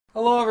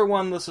Hello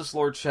everyone, this is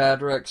Lord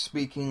Shadrach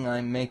speaking.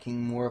 I'm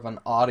making more of an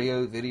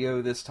audio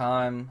video this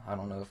time. I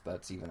don't know if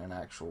that's even an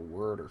actual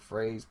word or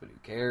phrase, but who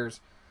cares.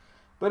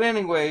 But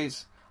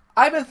anyways,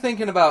 I've been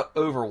thinking about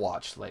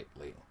Overwatch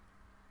lately.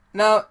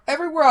 Now,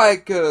 everywhere I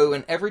go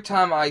and every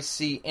time I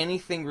see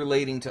anything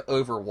relating to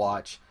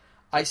Overwatch,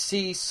 I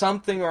see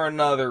something or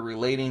another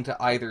relating to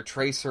either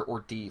Tracer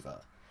or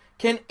D.va.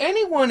 Can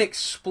anyone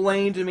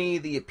explain to me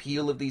the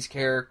appeal of these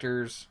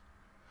characters?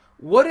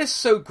 What is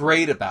so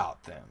great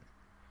about them?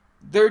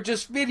 They're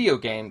just video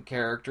game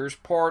characters,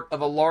 part of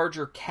a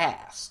larger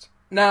cast.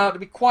 Now, to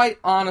be quite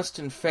honest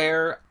and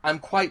fair, I'm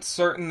quite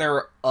certain there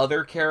are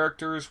other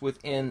characters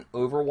within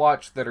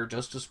Overwatch that are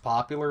just as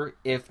popular,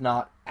 if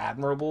not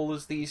admirable,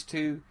 as these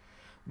two.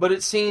 But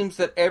it seems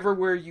that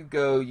everywhere you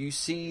go, you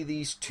see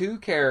these two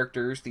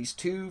characters, these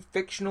two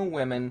fictional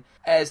women,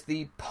 as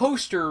the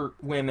poster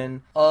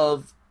women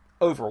of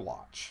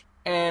Overwatch.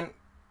 And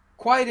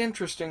quite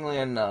interestingly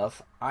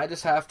enough, I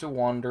just have to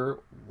wonder,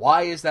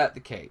 why is that the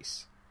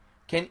case?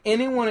 Can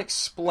anyone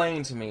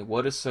explain to me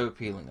what is so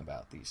appealing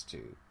about these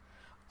two?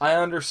 I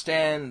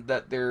understand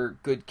that they're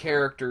good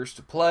characters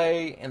to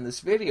play in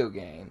this video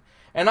game,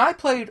 and I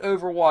played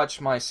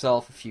Overwatch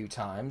myself a few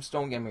times,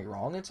 don't get me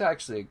wrong, it's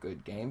actually a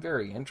good game,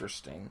 very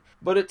interesting,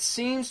 but it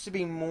seems to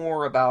be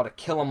more about a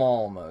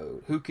kill-em-all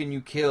mode, who can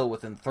you kill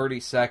within 30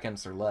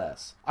 seconds or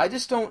less. I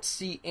just don't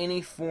see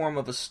any form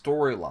of a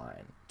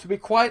storyline. To be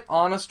quite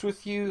honest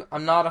with you,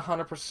 I'm not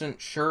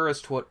 100% sure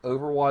as to what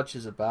Overwatch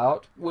is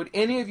about. Would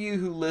any of you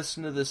who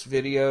listen to this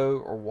video,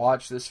 or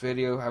watch this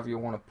video, however you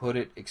want to put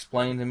it,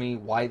 explain to me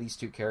why these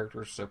two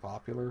characters are so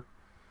popular?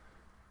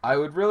 I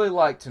would really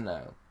like to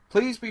know.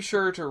 Please be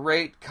sure to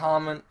rate,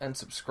 comment, and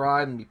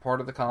subscribe and be part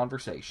of the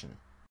conversation.